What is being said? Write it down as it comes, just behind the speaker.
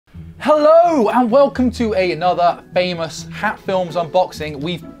Hello and welcome to another famous Hat Films unboxing.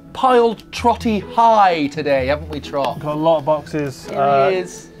 We've piled Trotty high today, haven't we, Trot? Got a lot of boxes. Here he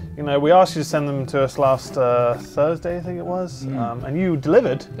is. You know, we asked you to send them to us last Thursday, I think it was, and you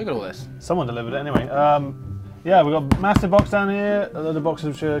delivered. Look at all this. Someone delivered it anyway. Yeah, we've got a massive box down here. A lot of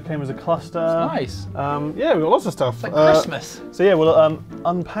boxes which came as a cluster. Nice. Yeah, we've got lots of stuff. It's like Christmas. So yeah, we'll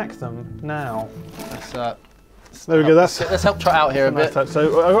unpack them now. There we go. Let's help Trot out here a bit.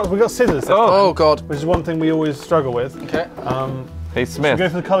 So we've got scissors. Oh God. Which is one thing we always struggle with. Okay. Hey Smith. Go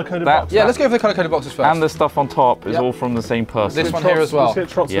for the colour-coded box. Yeah, let's go for the colour-coded boxes first. And the stuff on top is all from the same person. This one here as well. Let's get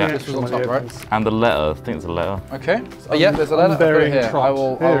Trot's This was on top, right? And the letter. I think it's a letter. Okay. Yeah, there's a letter. I've got it here. I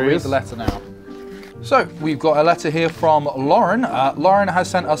will read the letter now. So, we've got a letter here from Lauren. Lauren has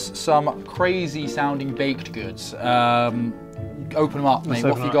sent us some crazy sounding baked goods. Open them up, mate.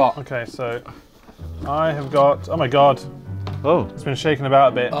 What have you got? Okay, so I have got, oh my God. Oh. It's been shaken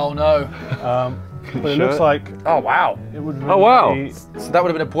about a bit. Oh no. But it looks like, oh wow. It would really be So that would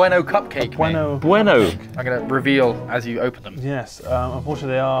have been a Bueno cupcake, Bueno. I'm going to reveal as you open them. Yes, unfortunately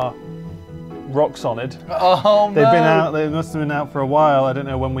they are rock solid. Oh no. They've been out, they must have been out for a while. I don't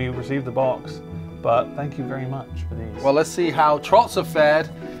know when we received the box, but thank you very much for these. Well, let's see how Trots have fared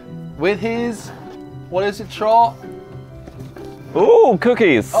with his, what is it, Trot? Ooh,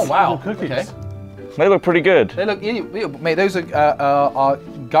 cookies. Oh wow. Cookies. Okay. They look pretty good. They look, mate, those are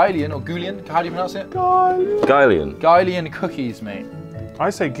Guylian or Goulian, how do you pronounce it? Guylian. Guylian cookies, mate. I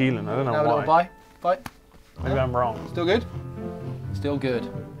say Geelan, I don't know Have a why. little bite. Maybe I'm wrong. Still good? Still good.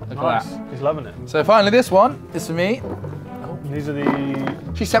 Look Nice, at that. he's loving it. So finally this one is for me. These are the...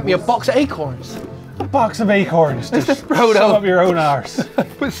 She sent me a box of acorns. A box of acorns to throw shove up your own arse.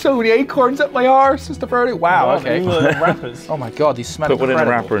 Put so many acorns up my arse just to throw it. Wow, okay. Wrappers. Oh my God, these smell Put one in a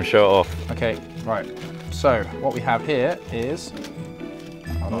incredible. wrapper and show it off. Okay, right. So what we have here is...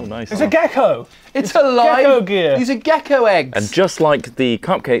 Oh, nice. It's a gecko! It's alive! Gecko gear! These are gecko eggs! And just like the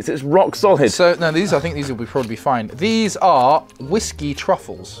cupcakes, it's rock solid. So, no, I think these will probably be fine. These are whiskey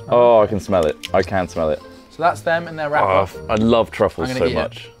truffles. Oh, I can smell it. I can smell it. So that's them in their wrapper. Oh, I love truffles I'm so gonna eat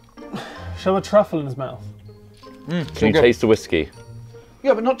much. Show a truffle in his mouth. Can you taste the whiskey?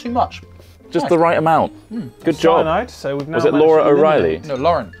 Yeah, but not too much. Just the right amount. Good job. Cyanide, so we've now Was it managed Laura to eliminate- O'Reilly? No,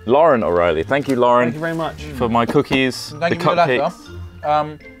 Lauren. Lauren O'Reilly. Thank you, Lauren. Thank you very much. For my cookies, Thank the you for the cupcakes.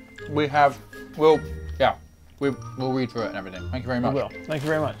 letter. We'll read through it and everything. Thank you very much. We will. Thank you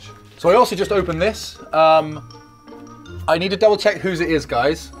very much. So I also just opened this. I need to double check whose it is,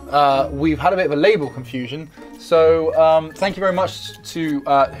 guys. We've had a bit of a label confusion. So thank you very much to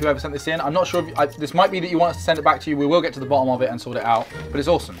whoever sent this in. I'm not sure if this might be that you want us to send it back to you. We will get to the bottom of it and sort it out. But it's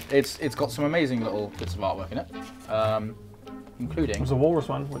awesome. It's got some amazing little bits of artwork in it, including. It was a walrus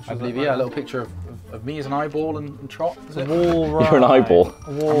one, which I believe, yeah, a little picture of me as an eyeball and Trot. Is it? You're an eyeball.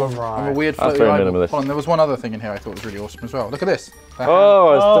 I'm a weird That's floaty very eyeball. minimalist. Hold on, there was one other thing in here I thought was really awesome as well. Look at this.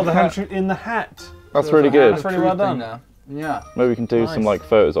 Oh, the hand in the hat. That's really good. That's really well done. Yeah. Maybe we can do some like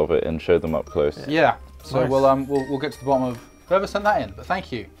photos of it and show them up close. Yeah. So Nice. we'll get to the bottom of whoever sent that in. But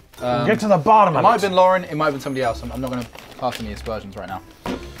thank you. Get to the bottom It of might have been Lauren. It might have been somebody else. I'm not going to pass any aspersions right now.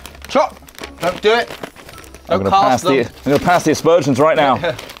 Chop! Don't do it. I'm Don't going cast them. to pass the aspersions right now.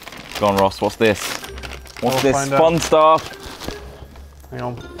 Go on, Ross. What's this? What's We'll this find fun stuff? Hang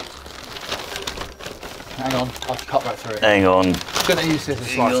on. Hang on. I'll cut right through it. Hang on. I'm going to use scissors.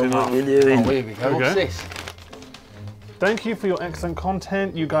 Hang on, what we're Oh, doing. here we go. What's this? Thank you for your excellent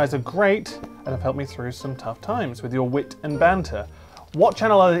content. You guys are great and have helped me through some tough times with your wit and banter. What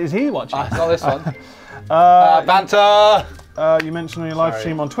channel is he watching? It's not this one. Banter! You mentioned on your live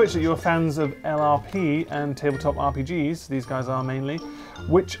stream on Twitch that you were fans of LRP and tabletop RPGs. These guys are mainly,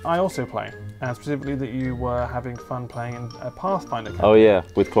 which I also play. And specifically that you were having fun playing in a Pathfinder campaign. Oh yeah,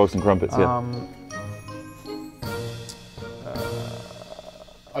 with clogs and crumpets, yeah.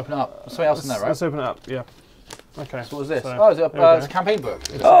 Open it up. There's something else in there, right? Let's open it up, yeah. Okay. So what was this? So, Oh, it's a campaign book.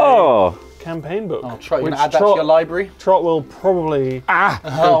 Oh! Campaign book. Oh, Trot, you're which going to add that to your library? Trot will probably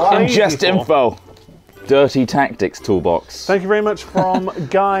Ingest for. info. Dirty Tactics Toolbox. Thank you very much from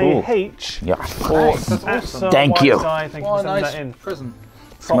Guy H. Yeah. Awesome. Thank you. Guy, thank you Oh, for sending nice that in. prison.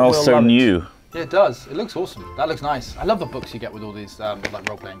 Smells so new. Yeah, it does. It looks awesome. That looks nice. I love the books you get with all these like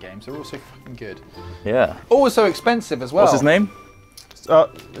role-playing games. They're all so fucking good. Yeah. Always so expensive as well. What's his name?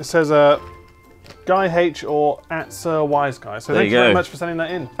 It says Guy H or at Sir Wise Guy. So thank you very much for sending that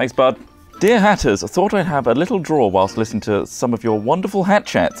in. Thanks, bud. Dear Hatters, I thought I'd have a little draw whilst listening to some of your wonderful hat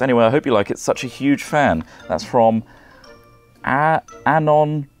chats. Anyway, I hope you like it. Such a huge fan. That's from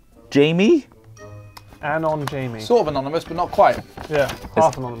Anon Jamie? Anon Jamie. Sort of anonymous, but not quite. Yeah,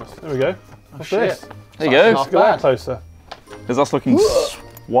 half anonymous. There we go. What's shit. this? There you go. Not Look at that bad. closer. Is us looking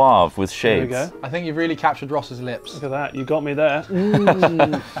Suave with There we shades. go. I think you've really captured Ross's lips. Look at that. You got me there.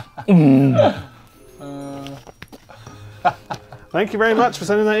 Thank you very much for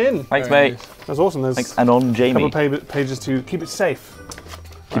sending that in. Thanks, Very mate. nice. That's awesome. There's Thanks. And on a Jamie. couple of pages to keep it safe.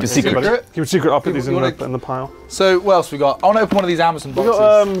 Keep it secret. Keep it secret. I'll put these You in wanna- the pile. So what else we got? I want to open one of these Amazon We boxes.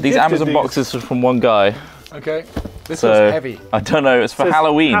 got These gifted Amazon boxes are from one guy. Okay. This So one's heavy. I don't know. It's for Says,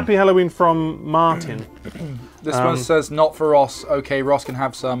 Halloween. Happy Halloween from Martin. This one says not for Ross. Okay, Ross can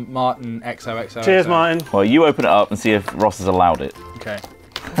have some. Martin XOXO. Cheers, Martin. Well, you open it up and see if Ross has allowed it. Okay.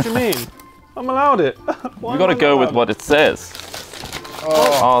 What do you mean? I'm allowed it. Why We've got to am I go not with allowed what it says.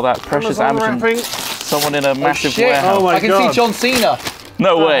 Oh, that precious Amazon Amazon. wrapping. Someone in a massive Shit. warehouse. Oh my I can God. see John Cena.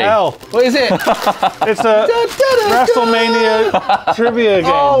 No way. Hell, What is it? it's a WrestleMania trivia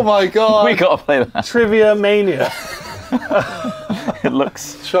game. Oh my God. We got to play that. Trivia Mania. It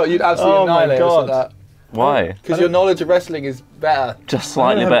looks. Sure, you'd absolutely Oh my annihilate us God. with that. Why? Because your knowledge of wrestling is better. Just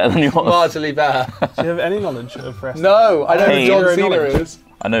slightly I don't better than yours. Marginally better. Do you have any knowledge of wrestling? No, I know Hey. who John Zero Cena knowledge. is.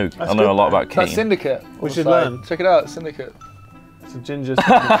 I know good, a lot about That's Kane. Syndicate. We on should the side. learn. Check it out, Syndicate. It's a ginger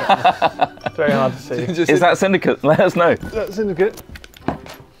syndicate. It's very hard to see. Is that Syndicate? Let us know. That syndicate?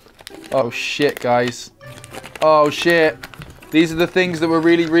 Oh shit, guys. Oh shit. These are the things that were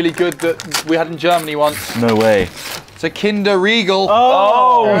really, really good that we had in Germany once. No way. It's a Kinder Regal.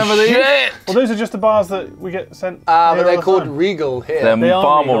 Oh, remember these? shit! Well, those are just the bars that we get sent. But here they're all the called time. Regal here. They're They are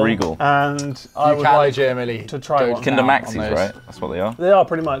far more regal. And I you would can like legitimately to try go one. Kinder down on Maxis, those. right? That's what they are. They are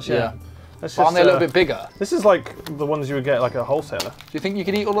pretty much, yeah. Yeah. That's But aren't they a little bit bigger? This is like the ones you would get like a wholesaler. Do you think you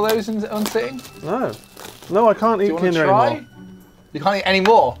could eat all of those in one sitting? Do No. No, I can't eat you want to Kinder try? anymore. You can't eat any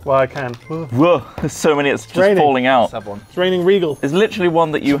more. Well, I can. Whoa, there's so many, it's just Raining. falling out. Let's have one. It's raining Regal. It's literally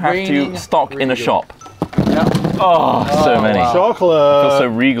one that you have Raining to stock in a Regal. shop. Yeah. Oh, so many. wow. I feel Chocolate. so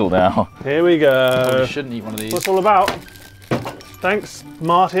regal now. Here we You go. shouldn't eat one of these. What's it all about? Thanks,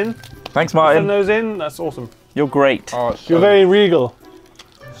 Martin. Thanks, Send Martin. those in. That's awesome. You're great. Oh, it's You're so- very regal.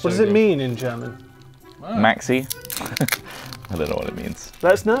 so What does it good. mean in German? Maxi. I don't know what it means.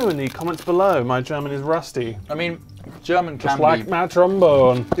 Let us know in the comments below. My German is rusty. I mean, German can Just like be. my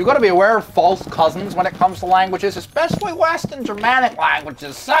trombone. You've got to be aware of false cousins when it comes to languages, especially Western Germanic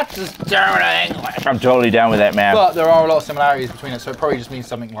languages such as German and English. I'm totally down with that, man. But there are a lot of similarities between it, so it probably just means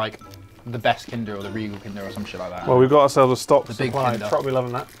something like the best Kinder or the Regal Kinder or some shit like that. Well, we've got ourselves a stock The big supply. Kinder. Trot be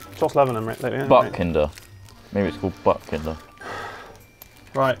loving that. Trot's loving them lately. Yeah, Butt right. Kinder. Maybe it's called Butt Kinder.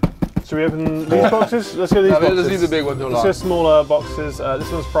 Right. Should we open these boxes? Let's go these boxes. let's leave the big one to Let's go last. smaller boxes.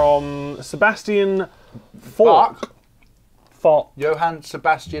 This one's from Sebastian Falk. Bach. Falk. Johann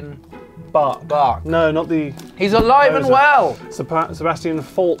Sebastian Bach. Bach. No, not the He's alive and well. Sebastian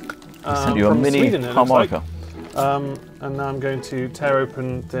Falk. Send you a from mini Sweden, it looks like. harmonica. And now I'm going to tear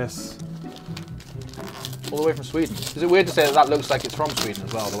open this. All the way from Sweden. Is it weird to say that that looks like it's from Sweden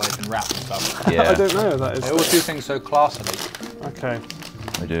as well, the way it's been wrapped and stuff? I Yeah, don't know. That is. They always do things so classily. Okay.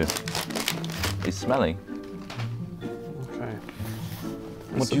 I do. It's smelling. Okay.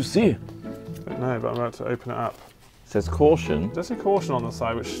 What do you see? Don't know, but I'm about to open it up. It says caution. There's a caution on the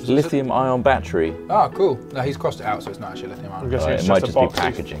side, which Lithium ion battery. Oh, cool. No, he's crossed it out, so it's not actually lithium I'm ion. guessing It it's might just just a be box.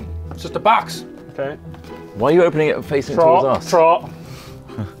 packaging. It's just a box. Okay. Why are you opening it facing towards Trot. us?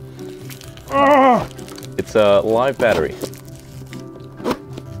 Trot. It's a live battery.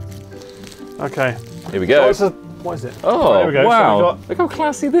 Okay. Here we go. What is it? Oh, There we go. So wow. we got- Look how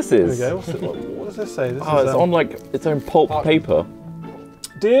classy this There we is. go. What does this say? This Oh, is, it's on like its own pulp paper.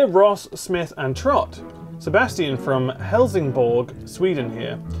 Dear Ross, Smith and Trot, Sebastian from Helsingborg, Sweden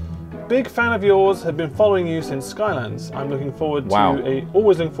here. Big fan of yours, have been following you since Skylands. I'm looking forward Wow. to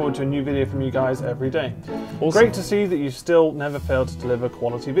always looking forward to a new video from you guys every day. Awesome. Great to see that you still never fail to deliver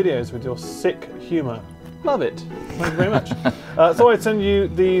quality videos with your sick humour. Love it. Thank you very much. Thought I'd send you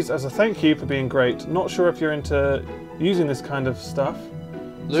these as a thank you for being great. Not sure if you're into using this kind of stuff.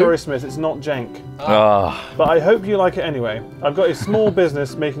 Lou? Sorry, Smith, it's not jank. Ah, But I hope you like it anyway. I've got a small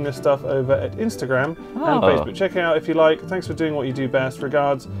business making this stuff over at Instagram and Oh. Facebook. Check it out if you like. Thanks for doing what you do best.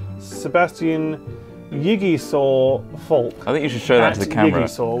 Regards, Sebastian Yigisaw Falk. I think you should show that to the At camera.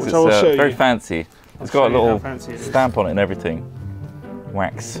 Yigisaw, which It's I will show very you. fancy. I'll It's show got a you how little fancy it is. stamp on it and everything.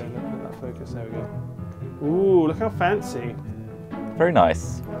 Wax. Okay, look at that focus. There we go. Ooh, look how fancy. Very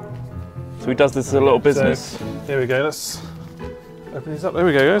nice. So he does this as a little business. So, here we go. Let's open these up. There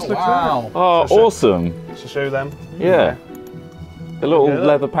we go, guys. Look at Wow. Oh, So show- awesome. that. To show them. Yeah. The little Okay, look.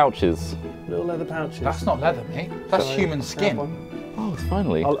 leather pouches. Little leather pouches. That's not leather, mate. That's Shall I human have skin. one? Oh,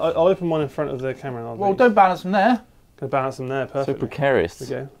 finally. I'll open one in front of the camera and I'll Well, don't balance them there. Can balance them there So perfectly. precarious.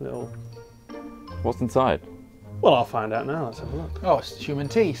 There we go. Little. What's inside? Well, I'll find out now. Let's have a look. Oh, it's human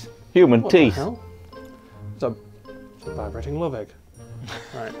teeth. Human What the teeth. hell? It's a vibrating love egg.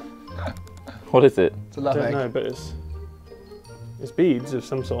 Right. What is it? It's a love I don't egg. know, but it's beads of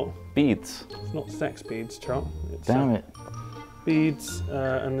some sort. Beads. It's not sex beads, Trot. It's, Damn it. Beads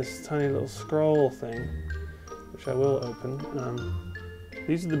and this tiny little scroll thing, which I will open.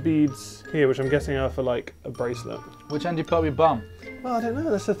 These are the beads here, which I'm guessing are for like a bracelet. Which end do you put up your bum? Well, I don't know.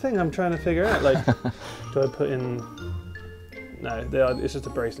 That's the thing I'm trying to figure out. Like, do I put in? No, it's just a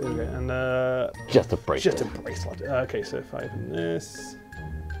bracelet. Okay. And Just a bracelet. just a bracelet. Okay, so if I open this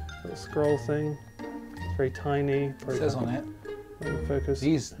little scroll thing, it's very tiny. It says on it, Focus.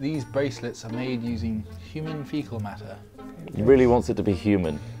 these bracelets are made using human fecal matter. He really wants it to be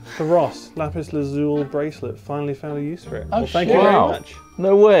human. The Ross Lapis Lazuli bracelet finally found a use for it. Oh, well, thank shit. you very Wow. much.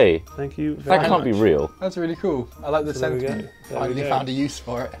 No way. Thank you very That much. can't be real. That's really cool. I like the So there we sentiment. go. There we Finally go. found a use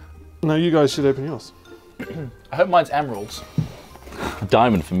for it. No, you guys should open yours. I hope mine's emeralds.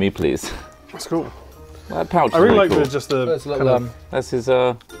 Diamond for me, please. That's cool. That pouch I is really like cool. just the There's a kind little, of, That's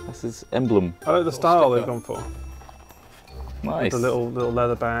his emblem. I like the style sticker. they've gone for. Nice. The little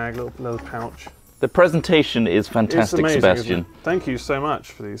leather bag, little leather pouch. The presentation is It's fantastic, amazing, Sebastian. isn't it? Thank you so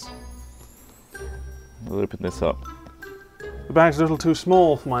much for these. We'll open this up. The bag's a little too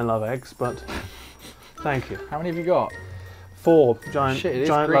small for my love eggs, but thank you. How many have you got? 4 giant, Shit, it is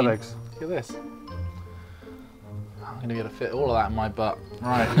giant green. love eggs. Look at this. I'm going to be able to fit all of that in my butt.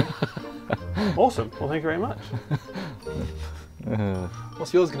 Right. Awesome. Well, thank you very much.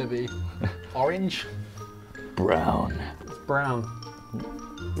 What's yours going to be? Orange? Brown. It's brown.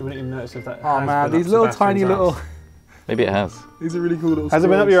 You wouldn't even notice if that. Oh has man, been these up little Sebastian's tiny arse. little... Maybe it has. These are really cool little Has it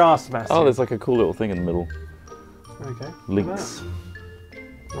been up your arse, Sebastian? Oh, there's like a cool little thing in the middle. Okay. Links.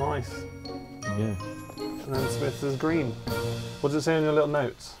 Nice. Yeah. And then Smith is green. What does it say in your little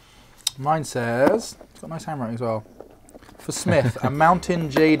notes? Mine says... It's got nice handwriting as well. For Smith, a mountain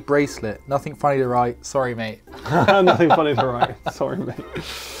jade bracelet. Nothing funny to write. Sorry, mate. Nothing funny to write. Sorry, mate.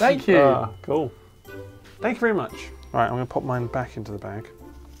 Thank you. Cool. Thank you very much. Right, I'm going to pop mine back into the bag.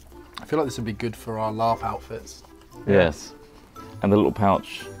 I feel like this would be good for our laugh outfits. Yes. And the little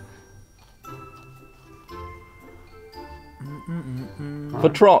pouch. For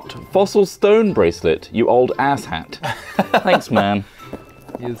Trot, fossil stone bracelet, you old asshat. Thanks, man.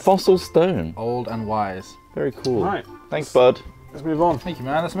 He is Fossil stone. old and wise. Very cool. Right, Thanks, bud. let's move on. Thank you,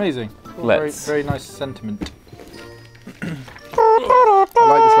 man. That's amazing. Let's. Very, very nice sentiment. I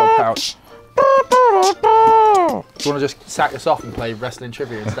like this little pouch. Do you want to just sack this off and play wrestling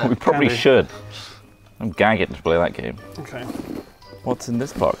trivia We instead? probably Can do. should. I'm gagging to play that game. Okay. What's in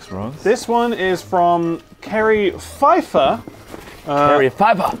this box, Ross? This one is from Kerry Pfeiffer. Area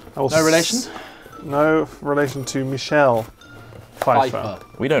fiber. No relation? No relation to Michelle Pfeiffer. Pfeiffer.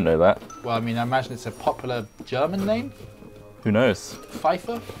 We don't know that. Well, I mean, I imagine it's a popular German name. Who knows?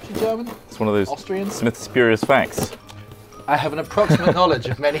 Pfeiffer? Is she German? It's one of those Austrian? Smith's Spurious Facts. I have an approximate knowledge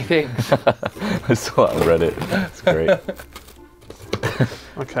of many things. I saw that on Reddit. It's great.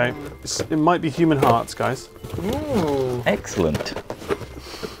 Okay. It might be human hearts, guys. Ooh. Excellent.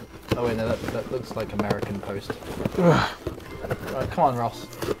 Oh wait, no, that looks like American Post. Right, come on, Ross.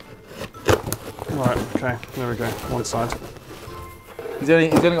 Right, okay. There we go. One side. He's only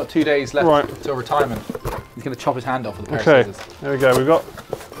got 2 days left Right. till retirement. He's going to chop his hand off with a pair Okay. of scissors. There we go. We've got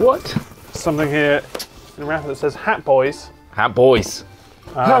What? something here in a wrapper that says Hat Boys. Hat boys.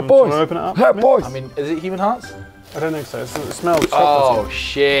 Hat boys. Do you want to open it up? Hat Smith? boys. I mean, is it human hearts? I don't think so. It smells Oh, chocolatey.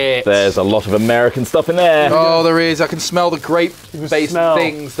 shit. There's a lot of American stuff in there. Oh, there is. I can smell the grape-based smell-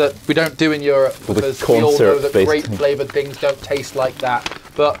 things that we don't do in Europe the because we corn all know that syrup-based grape-flavored things don't taste like that.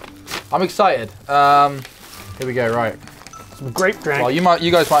 But I'm excited. Here we go. Right. Some grape drink. Well,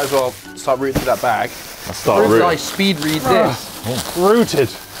 you guys might as well start rooting through that bag. I'll start How did I rooting. speed read this? Rooted.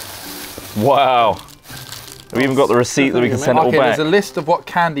 Wow. We've even got the receipt that we can send it all Okay, back. there's a list of what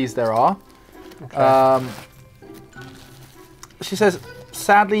candies there are. Okay. She says,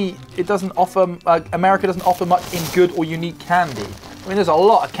 sadly, it doesn't offer. America doesn't offer much in good or unique candy. I mean, there's a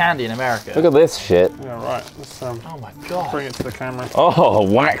lot of candy in America. Look at this shit. Yeah, right. Let's Oh my god. bring it to the camera. Oh,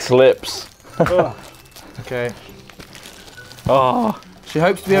 wax lips. Ugh. Okay. Oh, She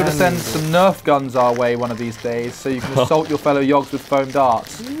hopes to be able to send some Nerf guns our way one of these days, so you can assault your fellow yogs with foam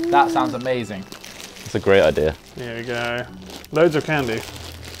darts. That sounds amazing. that's a great idea. Here we go. Loads of candy.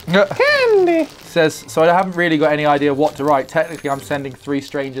 Candy. Says, so I haven't really got any idea what to write. Technically, I'm sending 3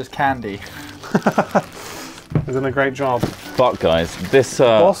 strangers candy. You're doing a great job. But guys, this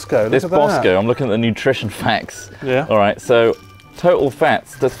Bosco, look this at that. Bosco, I'm looking at the nutrition facts. Yeah. All right, so total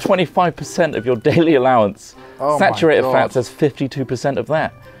fats, that's 25% of your daily allowance. Oh my Saturated God. fats, that's 52% of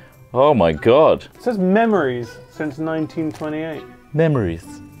that. Oh my God. It says memories since 1928. Memories.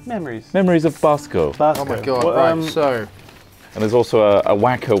 Memories. Memories of Bosco. Bosco. Oh my god. What, right. So And there's also a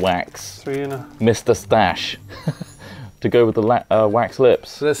Wacko Wax 3 and a... Mr. Stash to go with the wax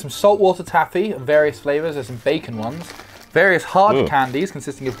lips. So there's some saltwater taffy of various flavours. There's some bacon ones. Various hard candies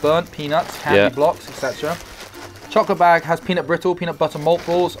consisting of burnt peanuts, candy blocks, etc. Chocolate bag has peanut brittle, peanut butter malt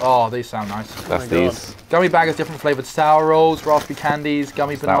balls. Oh, these sound nice. That's these. Gummy bag has different flavoured sour rolls, raspberry candies,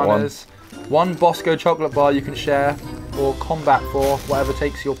 gummy bananas. One Bosco chocolate bar you can share, or combat for whatever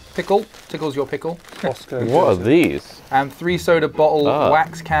tickles your pickle. Bosco. What are these? And 3 soda bottle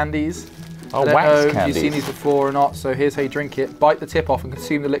wax candies. Oh, I don't wax know if candies. you've seen these before or not, so here's how you drink it. Bite the tip off and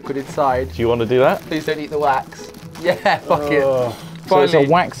consume the liquid inside. Do you want to do that? Please don't eat the wax. Yeah, fuck it. So Finally. it's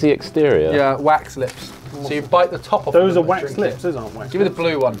a waxy exterior. Yeah, wax lips. So you bite the top off. Those them are wax and lips, drink those aren't wax it. Give me lips. the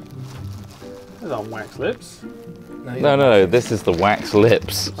blue one. Those aren't wax lips. No, this is the wax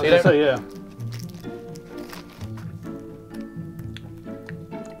lips. I was gonna say, yeah.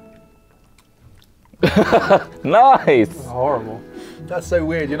 Nice! Horrible. That's so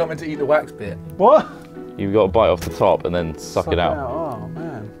weird. You're not meant to eat the wax bit. What? You've got to bite off the top and then suck it out. Oh,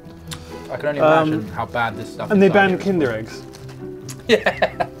 man. I can only imagine how bad this stuff is. And they banned Kinder eggs.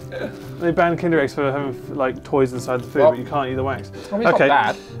 Yeah. They banned Kinder eggs for having like toys inside the food, but you can't eat the wax. I mean, it's not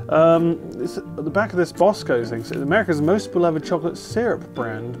bad. It's at the back of this Bosco thing. So America's most beloved chocolate syrup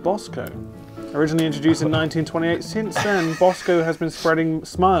brand, Bosco. Originally introduced in 1928, since then Bosco has been spreading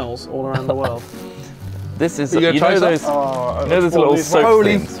smiles all around the world. This is, you know those little soap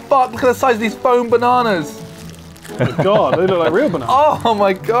Holy things. fuck, look at the size of these foam bananas. Oh God, they look like real bananas. Oh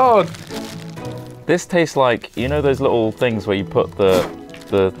my God. This tastes like, you know those little things where you put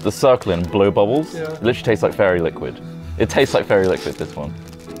the circle in and blow bubbles? Yeah. It literally tastes like fairy liquid. It tastes like fairy liquid, this one.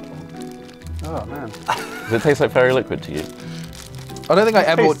 Oh man. Does it taste like fairy liquid to you? I don't think I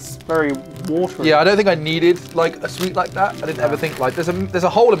ever. It's very watery. Yeah, I don't think I needed like a sweet like that. I didn't ever think like there's a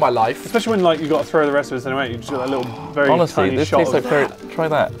hole in my life. Especially when like you got to throw the rest of this away, you just got that little very Honestly, tiny this shot. tastes like Of fairy. Try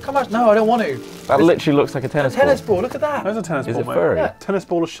that. Come on, no, I don't want to. That literally looks like a tennis ball. Tennis ball, look at that. There's a tennis Is ball, it mate. furry? Yeah. Tennis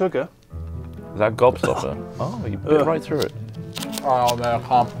ball of sugar. Is that gobstopper? Oh, you bit right through it. Oh no,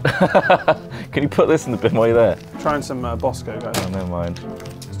 I can't. Can you put this in the bin while you're there? Trying some Bosco, guys. Oh, never mind.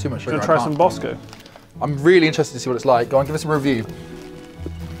 It's too much sugar. Gonna I try can't. some Bosco. I'm really interested to see what it's like. Go on, give us a review.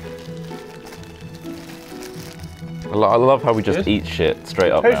 I love how we just eat shit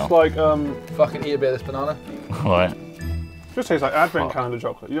straight up now. Tastes like Fucking eat a bit of this banana. Right. just tastes like Advent calendar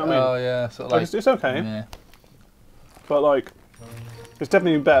chocolate. You know what I mean? Oh yeah, sort of Like, like. it's okay, Yeah. but like it's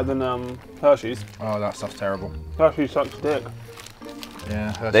definitely better than Hershey's. Oh, that stuff's terrible. Hershey sucks dick.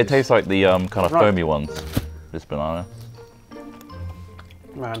 Yeah. They Hershey's. taste like the kind of Right. foamy ones. This banana.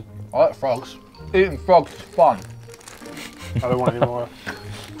 Man, I like frogs. Eating frogs is fun. I don't want any more.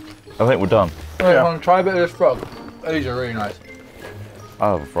 I think we're done. Yeah. Want to try a bit of this frog? These are really nice. I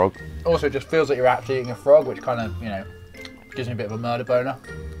have a frog. Also, it just feels like you're actually eating a frog, which kind of, you know, gives me a bit of a murder boner.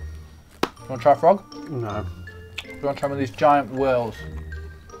 You want to try a frog? No, You want to try one of these giant whirls?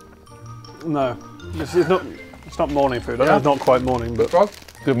 no. It's not. It's not morning food. I know Yeah? it's not quite morning, but Frog?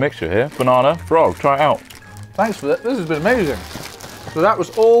 Good mixture here. Banana, frog. Try it out. Thanks for that. This has been amazing. So that was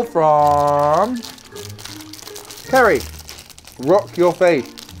all from Kerry. Rock your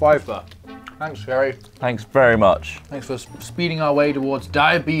faith. Pfeiffer. Thanks, Kerry. Thanks very much. Thanks for speeding our way towards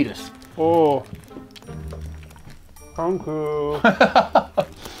diabetes. oh, thank you.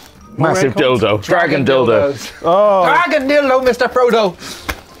 Massive records? dildo. Dragon dildo. Oh, Dragon dildo, Mr. Frodo.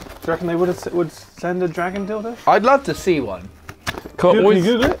 do you reckon they would send a dragon dildo? I'd love to see one Cut, Can you always,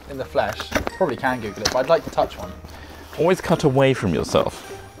 Google it? in the flesh. Probably can Google it, but I'd like to touch one. always cut away from yourself.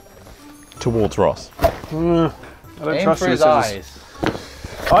 Towards Ross. I don't Aim trust for you, his scissors. eyes.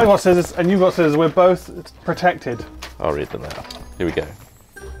 I got scissors and you got scissors. We're both protected. I'll read them now. Here we go.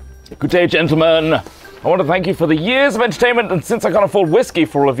 Good day, gentlemen. I want to thank you for the years of entertainment, and since I can't afford whiskey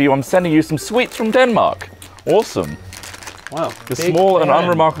for all of you, I'm sending you some sweets from Denmark. Awesome. Wow. The Big small and fan.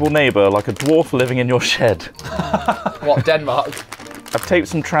 unremarkable neighbour, like a dwarf living in your shed. What, Denmark? I've taped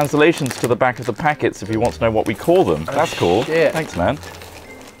some translations to the back of the packets if you want to know what we call them. That's cool. shit. Thanks, man.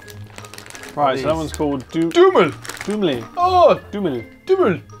 Right, so these? that one's called Dummel. Doomley. Oh, Doomley.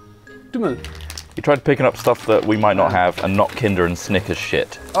 Dummel. Doomley. You tried picking up stuff that we might not have and not Kinder and Snickers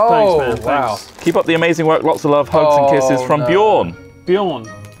shit. Oh, Thanks, man. wow. Thanks. Keep up the amazing work. Lots of love, hugs and kisses from no. Bjorn. Bjorn.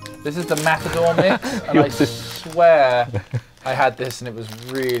 This is the Matador mix, and I swear I had this and it was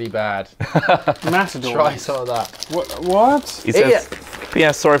really bad. Matador. Try some of that. What? He says,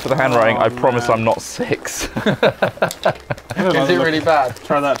 P.S. Sorry for the handwriting. I promise man. I'm not 6. I don't Is like it the really look. bad?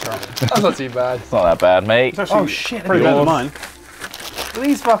 Try that, Charlie. That's not too bad. It's not that bad, mate. It's actually Oh, shit, pretty look better at than mine. Look at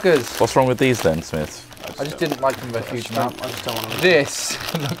these fuckers. What's wrong with these then, Smith? I just didn't like them a huge amount. I just don't want to.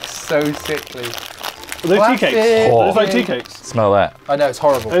 This looks so sickly. Are those tea cakes? Oh. Those like tea cakes. Smell that. I know, it's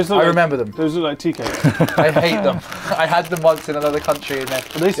horrible. I remember them. Those look like tea cakes. I hate them. I had them once in another country. And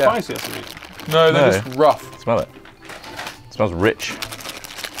Are they spicy or something? No, they're just rough. Smell it. It smells rich.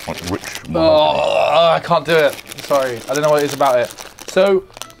 Like rich. Oh, I can't do it. Sorry, I don't know what it is about it. So,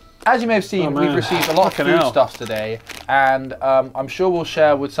 as you may have seen, we've received a lot of foodstuffs today, and I'm sure we'll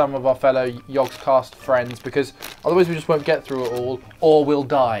share with some of our fellow Yogscast friends, because otherwise we just won't get through it all, or we'll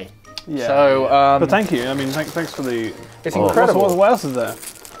die. Yeah. So, but thank you. I mean, thanks for the. It's incredible. What else is there?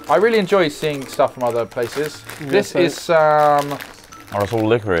 I really enjoy seeing stuff from other places. This is some. Oh, it's all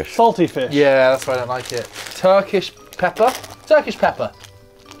licorice. Salty fish. Yeah, that's why I don't like it. Turkish pepper. Turkish pepper.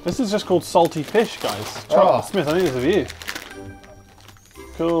 This is just called salty fish, guys. Oh. Smith, I think it's of you.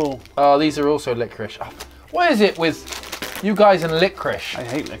 Cool. Oh, these are also licorice. Oh, what is it with you guys and licorice? I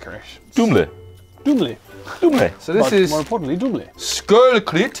hate licorice. Dumle. Dumle. Dumle. So this is more importantly, dumle.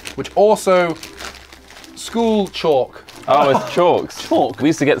 Skolklit, which also school chalk. Oh, it's chalks. Chalk? We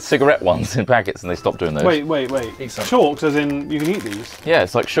used to get cigarette ones in packets and they stopped doing those. Wait. Eat some. Chalks, as in you can eat these? Yeah,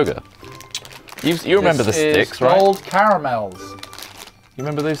 it's like sugar. You remember the sticks, right? Gold caramels. You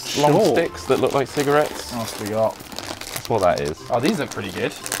remember those long sticks that look like cigarettes? What else we got? That's what that is. Oh, these look pretty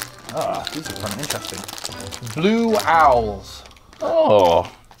good. Ah, these are kind of interesting. Blue owls. Oh,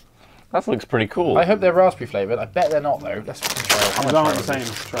 that looks pretty cool. I hope they're raspberry flavoured. I bet they're not though. Let's try. They're not the same.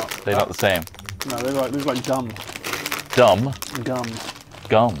 Trout. They're not the same. No, they're like gum. Dumb.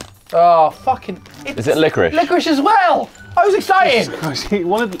 Gum. Oh, fucking. Is it licorice? Licorice as well! I was excited!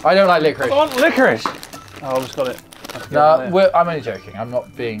 I don't like licorice. I want licorice! Oh, I've just got it. No, I'm only joking. I'm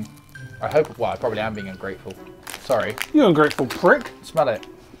not being. I hope. Well, I probably am being ungrateful. Sorry. You ungrateful prick. Smell it.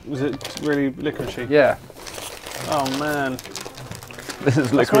 Was it really licoricey? Yeah. Oh man. This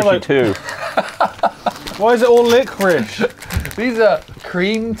is licoricey too. Why is it all licorice? These are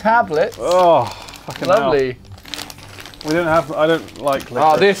cream tablets. Oh, fucking lovely. Hell. I don't like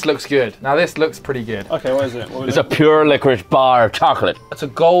licorice. Oh, this looks good. Now this looks pretty good. Okay, what is it? It's a pure licorice bar of chocolate. It's a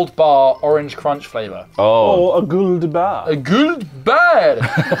gold bar orange crunch flavour. Oh. Oh, a gold bar. A gold bar.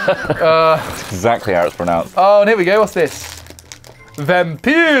 That's exactly how it's pronounced. Oh, and here we go. What's this?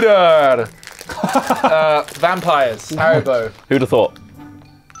 Vampirer. Vampires. Haribo. Who'd have thought?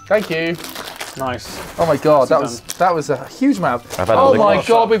 Thank you. Nice. Oh my god, that was a huge amount. Oh my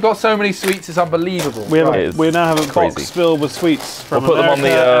god, we've got so many sweets. It's unbelievable. We now have a box filled with sweets from We'll put America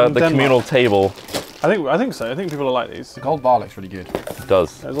them on the and communal table. I think so. I think people will like these. The gold bar looks really good. It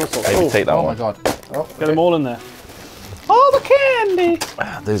does. There's all sorts. Maybe take that one. Oh my god. Oh, Get them all in there. All the candy.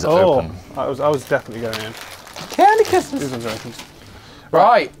 Those are open. I was definitely going in. Candy kisses. These ones are open.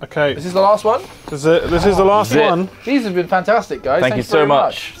 Right. Okay. This is the last one. This is the last one. These have been fantastic, guys. Thank you so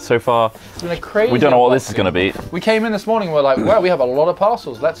much so far. It's been a crazy. We don't know what this is going to be. We came in this morning and we're like, well, we have a lot of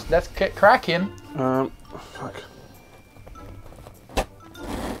parcels. Let's get cracking. Fuck.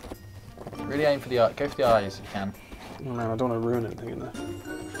 Really aim for the eye. Go for the eyes if you can. Oh man, I don't want to ruin anything in there.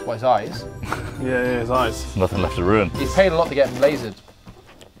 What, his eyes? Yeah, his eyes. Nothing left to ruin. He's paid a lot to get them lasered.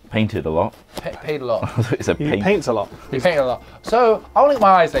 Painted a lot. Paid a lot. It's a He paints a lot. He painted a lot. So, I want to get my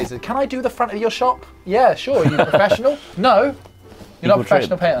eyes lasered. Can I do the front of your shop? Yeah, sure. Are you professional? No. You're not a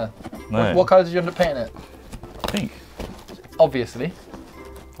professional painter. No. What colour did you end up painting it? Pink. Obviously.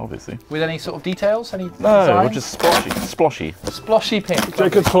 Obviously. With any sort of details? Any No, design? we're just sploshy. Sploshy pink.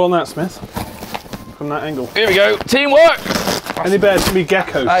 Jacob's pull on that, Smith. From that angle. Here we go. Teamwork! Any better to be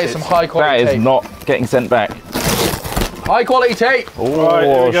gecko That shit. is some high quality That tape. is not getting sent back. High quality tape! Oh, Right,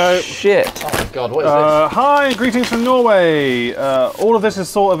 here we go. shit. Oh my god, what is this? Hi, greetings from Norway. All of this is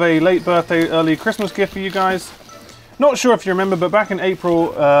sort of a late birthday, early Christmas gift for you guys. Not sure if you remember, but back in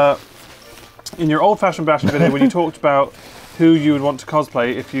April, in your old-fashioned bashing video, when you talked about who you would want to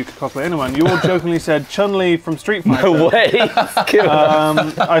cosplay if you could cosplay anyone, you all jokingly said Chun-Li from Street Fighter. No way.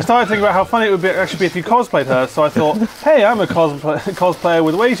 I started thinking about how funny it would actually be if you cosplayed her, so I thought, hey, I'm a cosplayer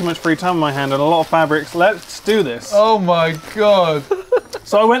with way too much free time on my hand and a lot of fabrics. Let's do this. Oh my god.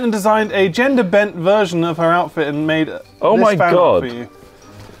 So I went and designed a gender-bent version of her outfit and made Oh this my fan art God. for you.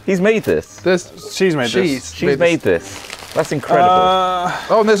 He's made this. She's made this. She's made this. That's incredible.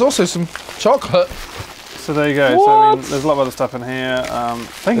 Oh, and there's also some chocolate. So there you go. So I mean, there's a lot of other stuff in here.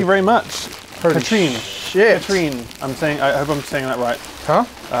 Thank you very much, Katrine. Shit. Katrine. I hope I'm saying that right. Huh?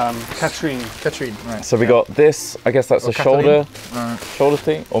 Katrine. Katrine, right. So we got this. I guess that's a shoulder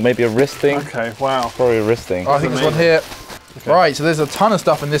thing, or maybe a wrist thing. Okay. Wow. Probably a wrist thing. Oh, I think there's one here. Okay. Right, so there's a ton of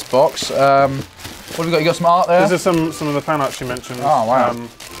stuff in this box. What have we got? You got some art there? These are some of the fan art she mentioned. Oh, wow. And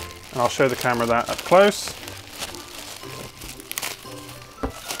I'll show the camera that up close.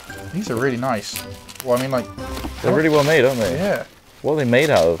 These are really nice. Well, I mean, like... They're really well made, aren't they? Yeah. What are they made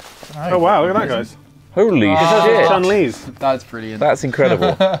out of? Oh wow, look at that, guys. Holy shit. Chun-Li's. That's brilliant. That's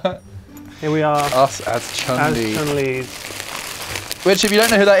incredible. Here we are. Us as Chun-Li. As Chun-Li's. Which, if you don't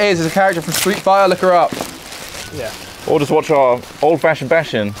know who that is a character from Street Fighter, look her up. Yeah. Or just watch our old-fashioned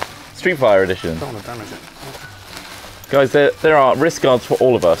bashin' Street Fighter edition. Don't want to damage it. Guys, there are wrist guards for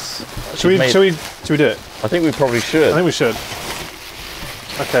all of us. Should we do it? I think we probably should. I think we should.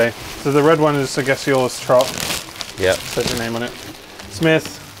 Okay, so the red one is, I guess, yours, Trot. Yeah. Set your name on it.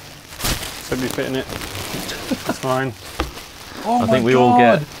 Smith. Should be fitting it. That's mine. Oh I think we all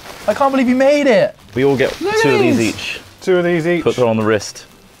get. I can't believe you made it. We all get 2 of these each. 2 of these each. Put them on the wrist.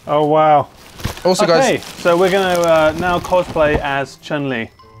 Oh wow. Also, Okay, guys. so we're going to now cosplay as Chun-Li.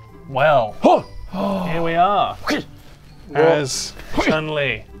 Well, here we are. As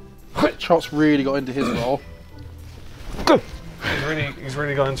Chun-Li. Trot's really got into his role. He's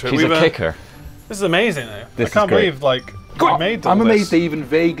really got into it. She's a kicker. This is amazing, though. This I can't is great. believe, like, we made them. I'm amazed they even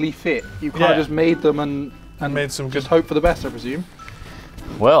vaguely fit. You can't Yeah. just made them and made some just good. hope for the best, I presume.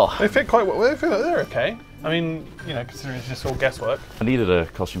 Well, They fit quite well. They're okay. I mean, you know, considering it's just all guesswork. I needed a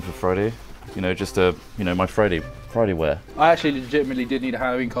costume for Friday. You know, just my Friday wear. I actually legitimately did need a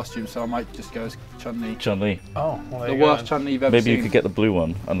Halloween costume, so I might just go as Chun-Li. Chun-Li. Oh, well, there The you go worst then. Chun-Li you've ever Maybe seen. you could get the blue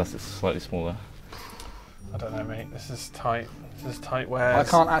one, unless it's slightly smaller. I don't know, mate. This is tight. This is tight wear. I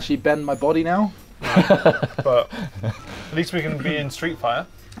can't actually bend my body now. But at least we can be in Street Fighter.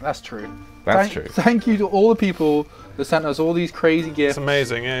 That's true. That's true. Thank you to all the people that sent us all these crazy gifts. It's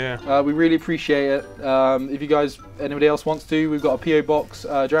amazing, yeah. We really appreciate it. If you guys, anybody else wants to, we've got a PO box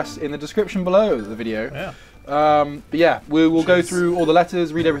address in the description below the video. Yeah. But yeah, we will go through all the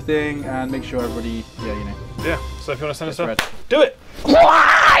letters, read everything, and make sure everybody, Yeah. So if you want to send us Gets stuff, do it.